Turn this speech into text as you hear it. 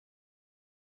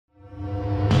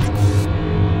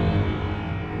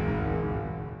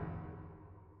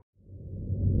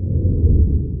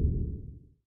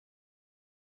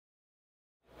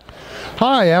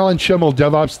Hi, Alan Schimmel,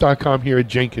 DevOps.com here at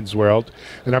Jenkins World,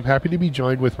 and I'm happy to be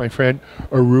joined with my friend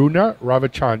Aruna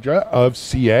Ravichandran of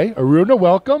CA. Aruna,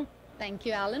 welcome. Thank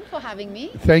you, Alan, for having me.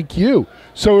 Thank you.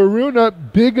 So Aruna,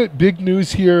 big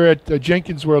news here at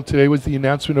Jenkins World today was the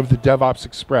announcement of the DevOps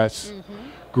Express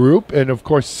group, and of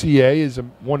course CA is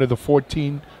one of the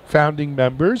 14 founding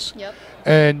members. Yep.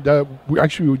 And we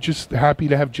were just happy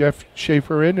to have Jeff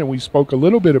Schaefer in, and we spoke a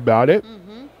little bit about it.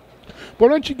 Why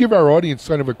don't you give our audience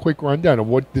kind of a quick rundown of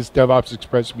what this DevOps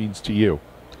Express means to you?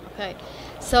 Okay.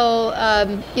 So,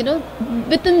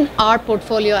 within our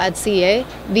portfolio at CA,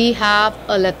 we have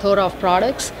a plethora of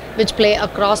products which play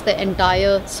across the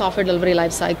entire software delivery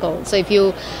lifecycle. So if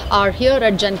you are here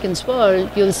at Jenkins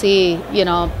World, you'll see,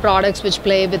 products which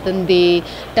play within the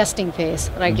testing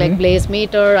phase, right? Like Blaze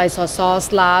Meter, I saw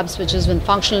Sauce Labs, which is in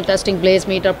functional testing, Blaze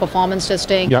Meter, performance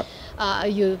testing. Yeah.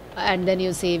 And then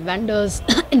you see vendors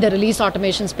in the release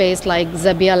automation space like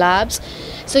Zabbia Labs.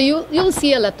 So you'll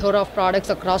see a plethora of products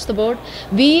across the board.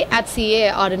 We at CA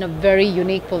are in a very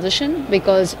unique position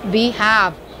because we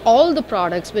have all the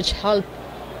products which help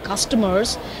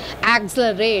customers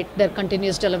accelerate their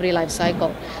continuous delivery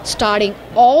lifecycle, starting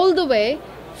all the way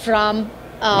from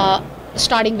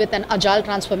starting with an agile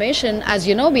transformation. As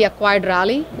you know, we acquired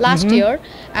Rally last year,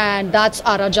 and that's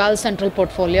our agile central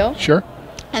portfolio. Sure.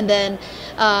 And then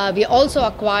we also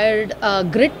acquired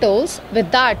Grid Tools.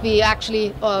 With that, we actually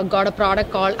got a product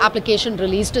called Application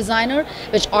Release Designer,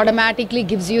 which automatically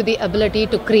gives you the ability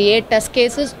to create test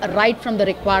cases right from the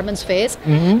requirements phase,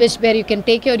 where you can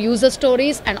take your user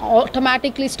stories and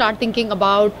automatically start thinking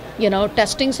about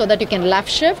testing so that you can left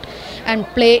shift and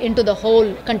play into the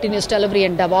whole continuous delivery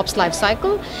and DevOps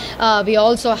lifecycle. We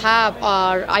also have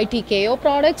our ITKO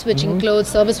products, which include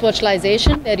service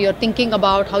virtualization, where you're thinking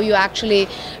about how you actually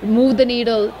move the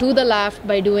needle to the left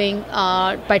by doing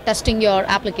by testing your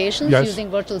applications using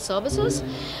virtual services.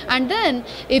 And then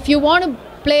if you want to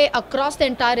play across the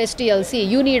entire SDLC,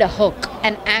 you need a hook,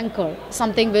 an anchor,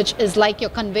 something which is like your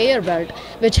conveyor belt,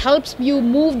 which helps you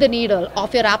move the needle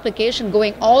of your application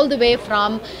going all the way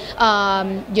from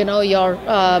your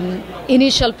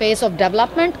initial phase of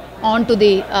development onto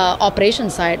the operation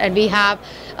side. And we have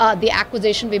the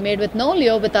acquisition we made with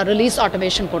Nolio with our release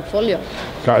automation portfolio.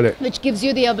 Got it. Which gives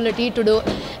you the ability to do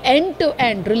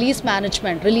end-to-end release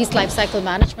management, release lifecycle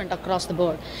management across the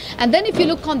board. And then if you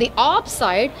look on the ops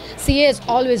side, CA has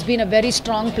always been a very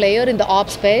strong player in the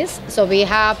ops space. So we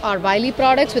have our Wiley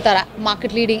products with our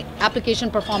market-leading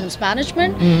application performance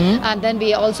management. And then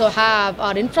we also have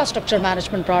our infrastructure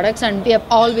management products, and we have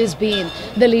always been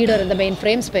the leader in the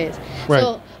mainframe space. Right.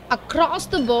 So across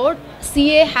the board,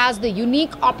 CA has the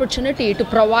unique opportunity to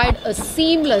provide a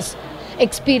seamless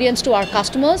experience to our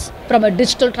customers from a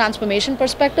digital transformation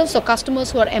perspective. So customers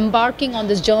who are embarking on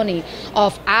this journey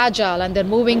of agile and they're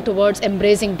moving towards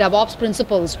embracing DevOps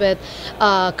principles with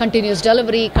continuous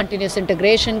delivery, continuous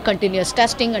integration, continuous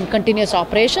testing, and continuous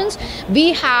operations,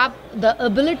 we have the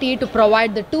ability to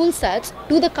provide the tool sets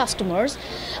to the customers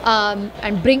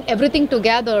and bring everything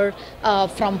together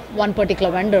from one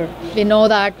particular vendor. We know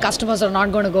that customers are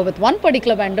not going to go with one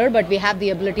particular vendor, but we have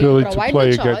the ability to provide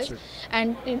the choice.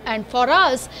 And for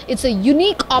us, it's a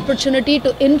unique opportunity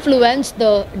to influence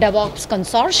the DevOps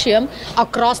consortium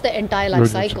across the entire life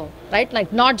cycle, right?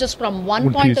 Like not just from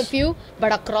one point of view,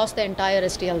 but across the entire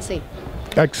SDLC.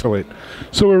 Excellent.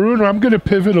 So Aruna, I'm going to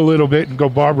pivot a little bit and go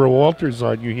Barbara Walters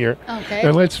on you here. Okay.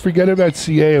 And let's forget about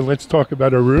CA and let's talk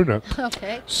about Aruna.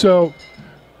 Okay. So,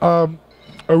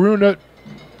 Aruna,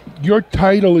 your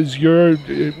title is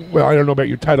well, I don't know about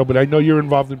your title, but I know you're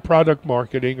involved in product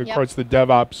marketing across the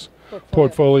DevOps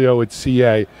portfolio at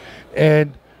CA.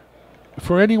 And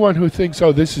for anyone who thinks,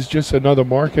 oh, this is just another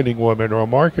marketing woman or a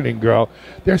marketing girl,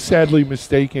 they're sadly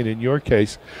mistaken in your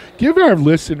case. Give our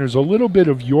listeners a little bit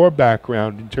of your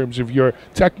background in terms of your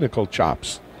technical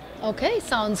chops. Okay,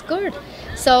 sounds good.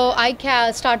 So I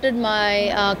started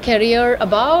my career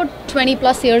about 20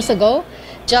 plus years ago.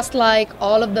 Just like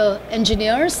all of the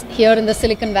engineers here in the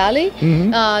Silicon Valley,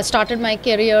 started my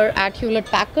career at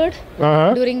Hewlett-Packard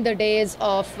during the days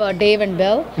of Dave and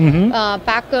Bill.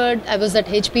 Packard, I was at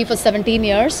HP for 17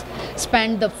 years,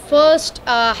 spent the first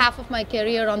half of my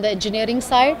career on the engineering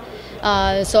side.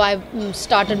 So I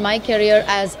started my career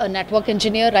as a network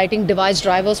engineer, writing device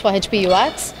drivers for HP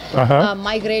UX,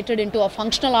 migrated into a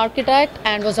functional architect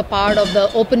and was a part of the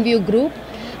OpenView group.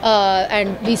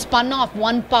 And we spun off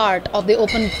one part of the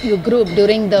OpenView group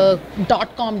during the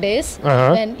 .com days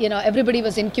when everybody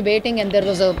was incubating and there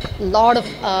was a lot of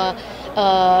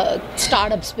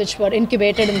startups which were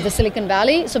incubated in the Silicon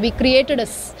Valley. So we created a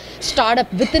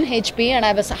startup within HP, and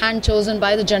I was hand chosen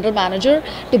by the general manager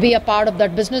to be a part of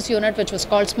that business unit, which was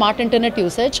called Smart Internet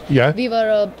Usage. Yeah. We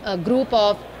were a group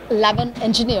of 11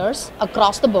 engineers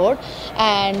across the board,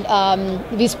 and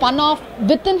we spun off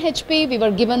within HP. We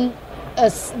were given a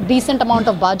decent amount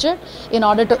of budget in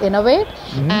order to innovate,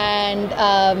 and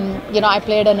I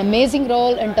played an amazing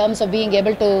role in terms of being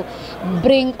able to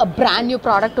bring a brand new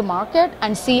product to market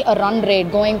and see a run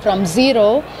rate going from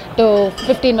 $0 to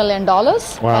 $15 million.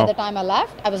 By the time I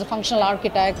left, I was a functional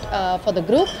architect for the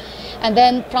group. And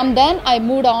then from then I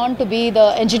moved on to be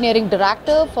the engineering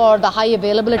director for the high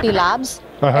availability labs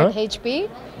at HP,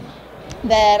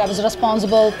 where I was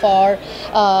responsible for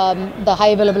the high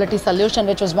availability solution,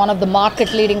 which was one of the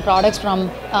market leading products from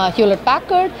Hewlett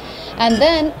Packard. And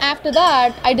then after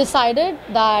that, I decided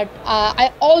that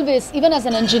I always, even as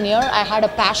an engineer, I had a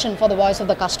passion for the voice of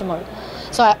the customer.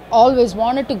 So I always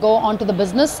wanted to go onto the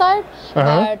business side,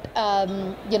 but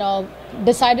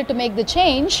decided to make the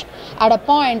change at a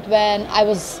point when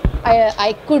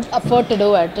I could afford to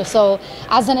do it. So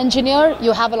as an engineer,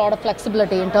 you have a lot of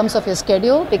flexibility in terms of your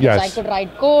schedule, because I could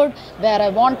write code where I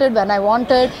wanted, when I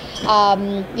wanted.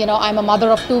 I'm a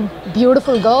mother of 2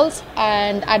 beautiful girls,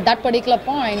 and at that particular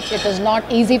point, it was not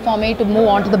easy for me to move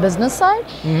on to the business side,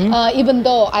 even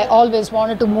though I always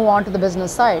wanted to move on to the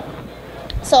business side.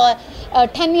 So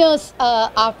 10 years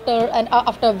after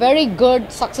a very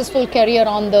good, successful career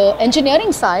on the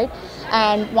engineering side,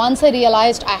 and once I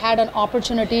realized I had an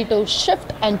opportunity to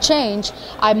shift and change,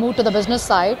 I moved to the business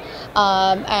side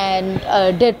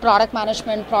and did product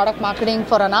management, product marketing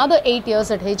for another 8 years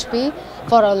at HP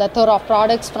for a plethora of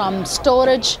products from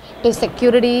storage to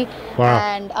security.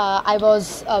 And I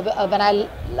was,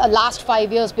 last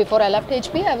 5 years before I left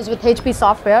HP, I was with HP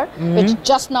Software, which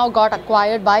just now got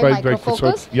acquired by Micro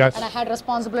Focus. And I had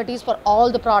responsibilities for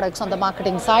all the products on the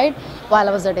marketing side while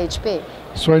I was at HP.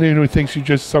 So anyone who thinks you're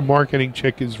just some marketing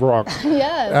chick is wrong.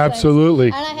 Yes,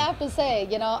 absolutely. Thanks. And I have to say,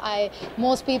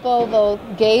 most people will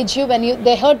gauge you when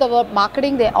they heard the word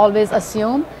marketing. They always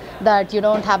assume that you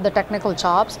don't have the technical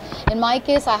chops. In my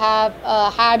case, I have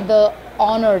had the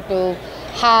honor to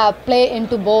play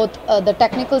into both the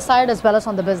technical side as well as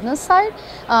on the business side,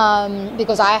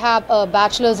 because I have a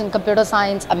bachelor's in computer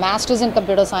science, a master's in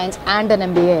computer science, and an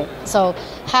MBA. So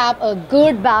have a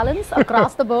good balance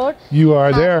across the board. You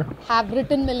are there. Have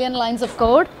written million lines of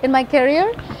code in my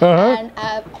career, and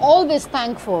I'm always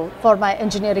thankful for my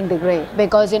engineering degree,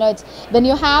 because it's when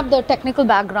you have the technical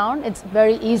background, it's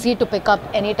very easy to pick up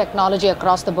any technology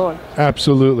across the board.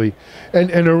 Absolutely. And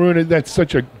Aruna, that's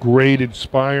such a great,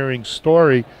 inspiring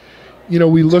story.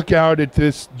 We look out at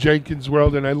this Jenkins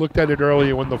world, and I looked at it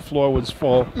earlier when the floor was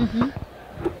full.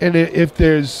 And if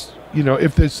there's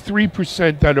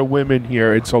 3% that are women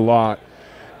here, it's a lot.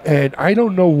 And I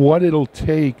don't know what it'll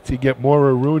take to get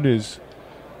more Arunas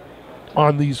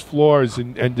on these floors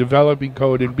and developing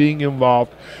code and being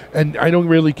involved. And I don't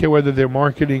really care whether they're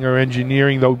marketing or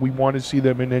engineering, though we want to see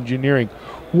them in engineering.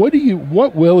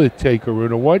 What will it take,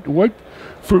 Aruna? What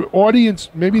for audience,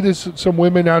 maybe there's some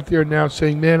women out there now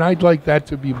saying, man, I'd like that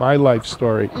to be my life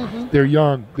story. They're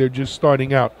young, they're just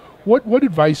starting out. What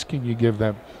advice can you give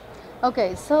them?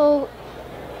 Okay, so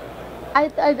I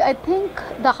think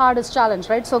the hardest challenge,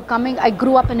 right? So I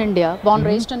grew up in India, born,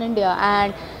 raised in India,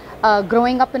 and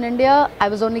growing up in India, I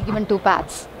was only given 2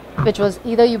 paths, which was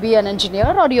either you be an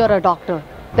engineer or you're a doctor.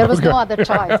 There was no other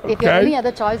choice. If you're any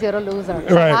other choice, you're a loser.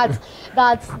 So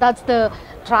that's the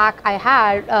track I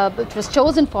had, which was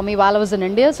chosen for me while I was in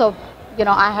India. So,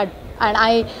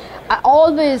 I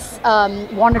always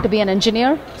wanted to be an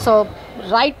engineer. So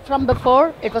right from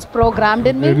before, it was programmed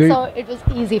in me. So it was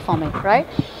easy for me, right?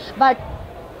 But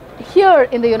here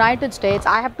in the United States,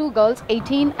 I have 2 girls,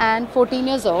 18 and 14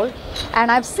 years old, and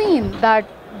I've seen that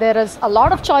there is a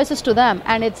lot of choices to them,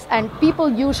 and people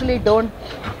usually don't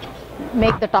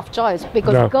make the tough choice,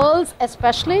 because girls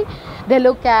especially, they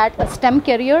look at a STEM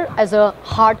career as a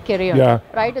hard career,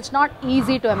 right? It's not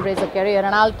easy to embrace a career.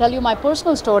 And I'll tell you my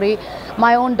personal story.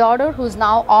 My own daughter, who's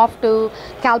now off to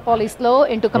Cal Poly SLO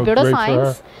into computer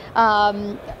science,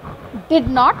 did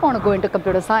not want to go into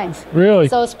computer science. Really?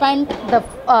 So spent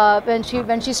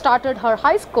when she started her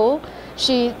high school,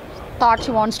 she thought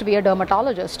she wants to be a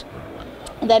dermatologist.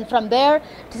 Then from there,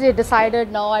 she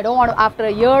decided, no, I don't want to, after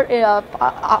a year,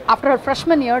 after her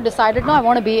freshman year, decided, no, I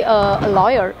want to be a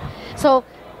lawyer. So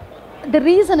the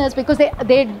reason is because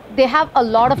they have a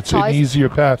lot of choice. It's an easier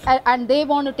path. And they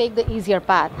want to take the easier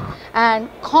path. And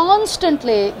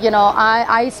constantly,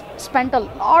 I spent a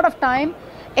lot of time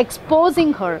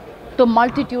exposing her to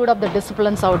multitude of the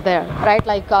disciplines out there, right?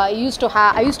 Like I used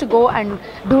to go and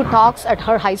do talks at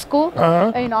her high school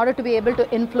in order to be able to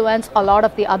influence a lot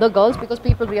of the other girls, because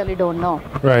people really don't know.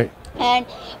 Right. And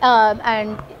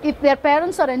if their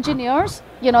parents are engineers,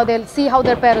 they'll see how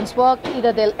their parents work.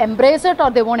 Either they'll embrace it or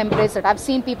they won't embrace it. I've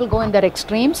seen people go in their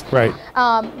extremes. Right.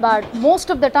 But most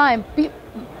of the time,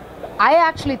 I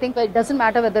actually think that it doesn't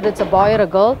matter whether it's a boy or a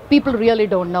girl, people really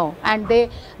don't know. And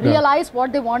they realize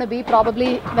what they want to be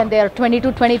probably when they're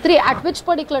 22, 23, at which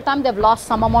particular time they've lost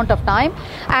some amount of time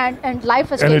and life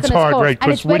has taken its course. Right,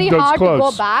 and it's very hard to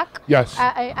go back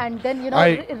and then,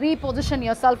 reposition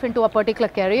yourself into a particular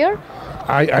career.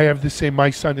 I have the same. My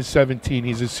son is 17.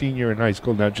 He's a senior in high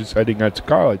school now, just heading out to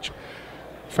college.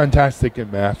 Fantastic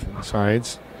in math and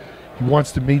science. He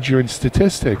wants to major in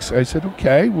statistics. I said,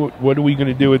 okay, what are we going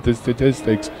to do with the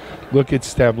statistics? Look at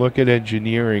STEM, look at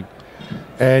engineering.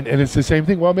 And it's the same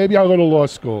thing. Well, maybe I'll go to law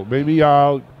school. Maybe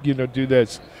I'll, do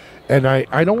this. And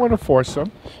I don't want to force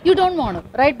them. You don't want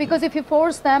to, right? Because if you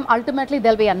force them, ultimately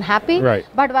they'll be unhappy. Right.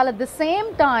 But while at the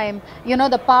same time,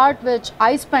 the part which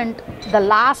I spent the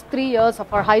last 3 years of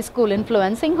her high school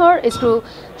influencing her is to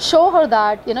show her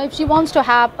that, if she wants to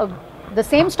have the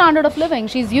same standard of living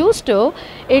she's used to,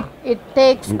 it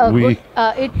takes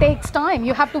it takes time.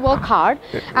 You have to work hard.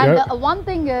 And one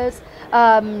thing is,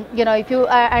 if you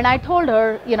and I told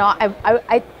her,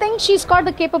 I think she's got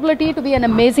the capability to be an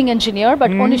amazing engineer,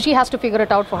 but only she has to figure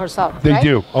it out for herself. They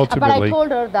do, ultimately. But I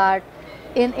told her that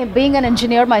in being an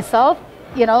engineer myself,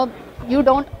 you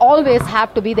don't always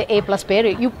have to be the A+ pair.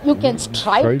 You can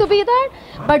strive to be that,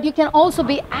 but you can also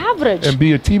be average and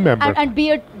be a team member and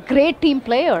be a great team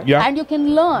player. Yeah. And you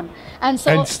can learn and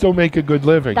still make a good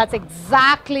living. That's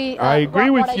exactly I agree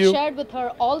with what you. I shared with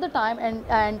her all the time,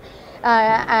 and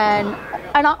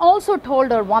I also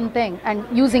told her one thing, and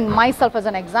using myself as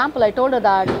an example, I told her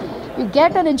that you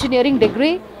get an engineering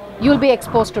degree, you'll be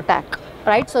exposed to tech,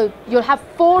 right? So you'll have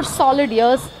 4 solid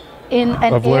years in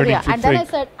an area. And then I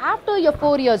said, after your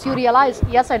 4 years, you realize,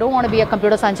 yes, I don't want to be a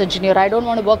computer science engineer. I don't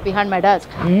want to work behind my desk.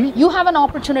 You have an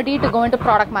opportunity to go into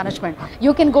product management.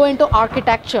 You can go into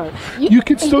architecture. You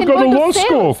can still go to law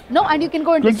school. No, and you can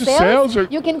go into sales.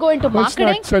 You can go into marketing.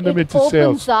 Let's not send them into sales. It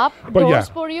opens up doors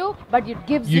for you, but it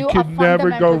gives you a fundamental degree. You can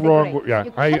never go wrong. Yeah,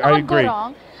 I agree. Go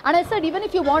wrong. And I said, even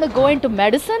if you want to go into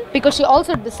medicine, because she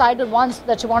also decided once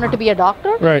that she wanted to be a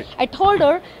doctor. Right. I told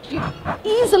her you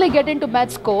easily get into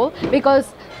med school,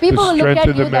 because people will look at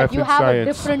you that you have a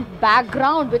different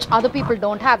background which other people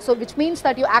don't have. So which means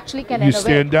that you actually can innovate. You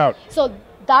stand out. So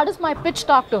that is my pitch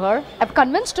talk to her. I've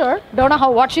convinced her. Don't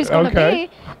know what she's going to be,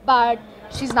 but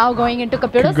she's now going into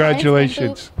computer science.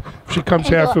 Congratulations. If she comes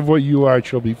half of what you are,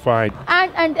 she'll be fine.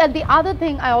 And the other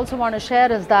thing I also want to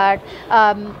share is that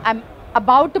I'm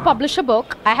about to publish a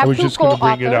book. I have 2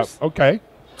 co-authors. Okay.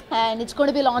 And it's going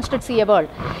to be launched at CA World.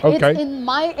 Okay. It's in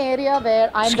my area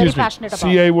where I'm very passionate about.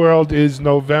 CA World is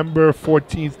November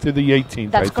 14th to the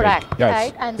 18th. That's correct. Yes.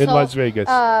 Right? And in Las Vegas.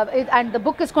 And the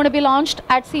book is going to be launched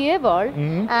at CA World.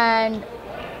 And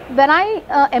when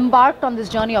I embarked on this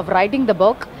journey of writing the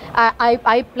book,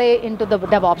 I play into the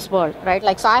DevOps world, right?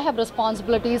 Like, so I have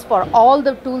responsibilities for all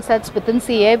the tool sets within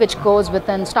CA, which goes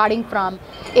within starting from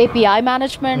API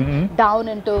management down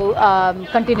into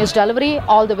continuous delivery,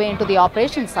 all the way into the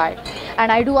operations side.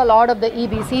 And I do a lot of the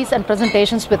EBCs and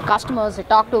presentations with customers. I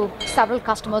talk to several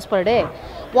customers per day.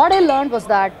 What I learned was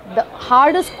that the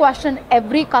hardest question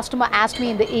every customer asked me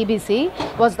in the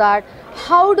EBC was that,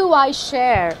 how do I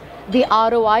share the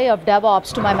ROI of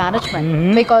DevOps to my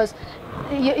management? Because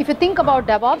if you think about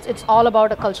DevOps, it's all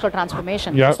about a cultural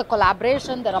transformation. It's a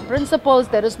collaboration. There are principles.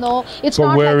 There is no. It's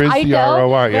not like ITIL,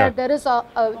 where there is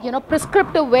a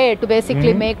prescriptive way to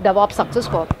basically make DevOps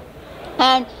successful.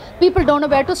 And people don't know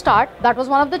where to start. That was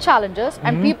one of the challenges.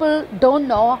 And people don't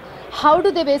know how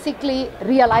do they basically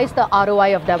realize the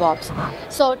ROI of DevOps.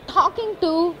 So talking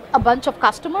to a bunch of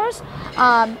customers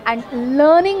and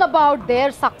learning about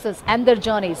their success and their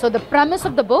journey. So the premise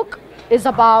of the book is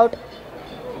about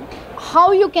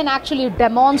how you can actually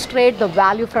demonstrate the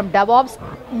value from DevOps,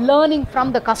 learning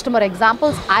from the customer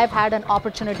examples I've had an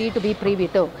opportunity to be privy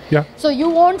to. So you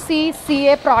won't see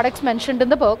CA products mentioned in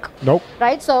the book. Nope.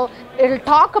 Right? So it'll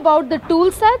talk about the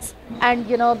tool sets, and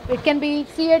it can be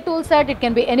CA tool set, it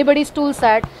can be anybody's tool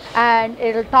set, and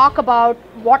it'll talk about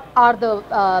what are the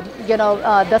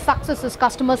the successes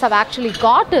customers have actually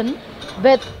gotten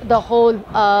with the whole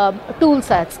tool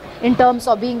sets. in terms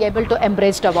of being able to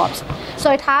embrace DevOps.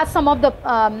 So it has some of the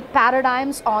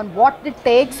paradigms on what it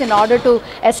takes in order to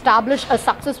establish a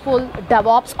successful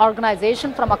DevOps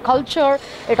organization from a culture.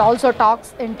 It also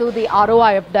talks into the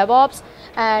ROI of DevOps,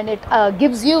 and it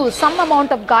gives you some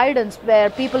amount of guidance where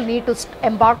people need to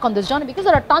embark on this journey, because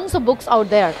there are tons of books out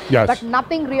there, yes, but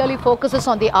nothing really focuses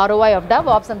on the ROI of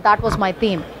DevOps, and that was my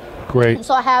theme. Great. And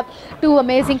so I have two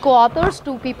amazing co-authors,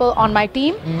 two people on my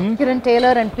team, Kiran Taylor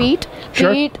and Pete.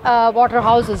 Sure. Pete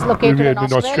Waterhouse is located in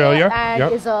Australia and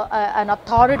yep, is an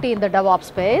authority in the DevOps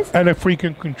space. And a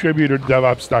frequent contributor to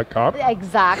DevOps.com.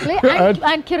 Exactly.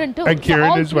 And Kiran too. And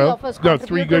Kiran as well. No,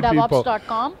 three good people.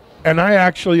 And I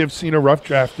actually have seen a rough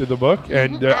draft of the book,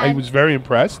 and I was very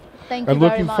impressed. Thank you and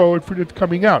looking forward for it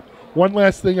coming out. One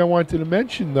last thing I wanted to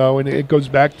mention, though, and it goes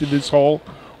back to this whole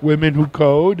women who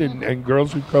code and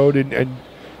girls who code and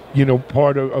you know,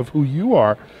 part of who you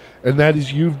are, and that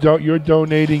is you're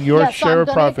donating your share of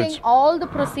profits. All the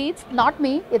proceeds, not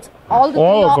me. It's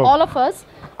all of us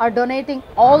are donating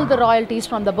all the royalties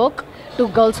from the book to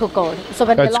Girls Who Code. So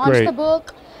when we launch the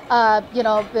book, you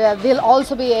know, we'll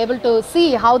also be able to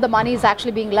see how the money is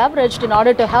actually being leveraged in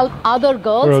order to help other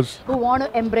girls who want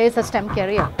to embrace a STEM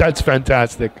career. That's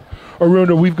fantastic.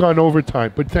 Aruna, we've gone over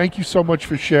time, but thank you so much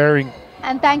for sharing.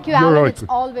 And thank you, Alan. It's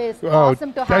always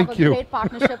awesome to have a great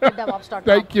partnership with DevOps.com.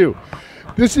 Thank you.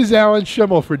 This is Alan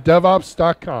Schimmel for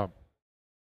DevOps.com.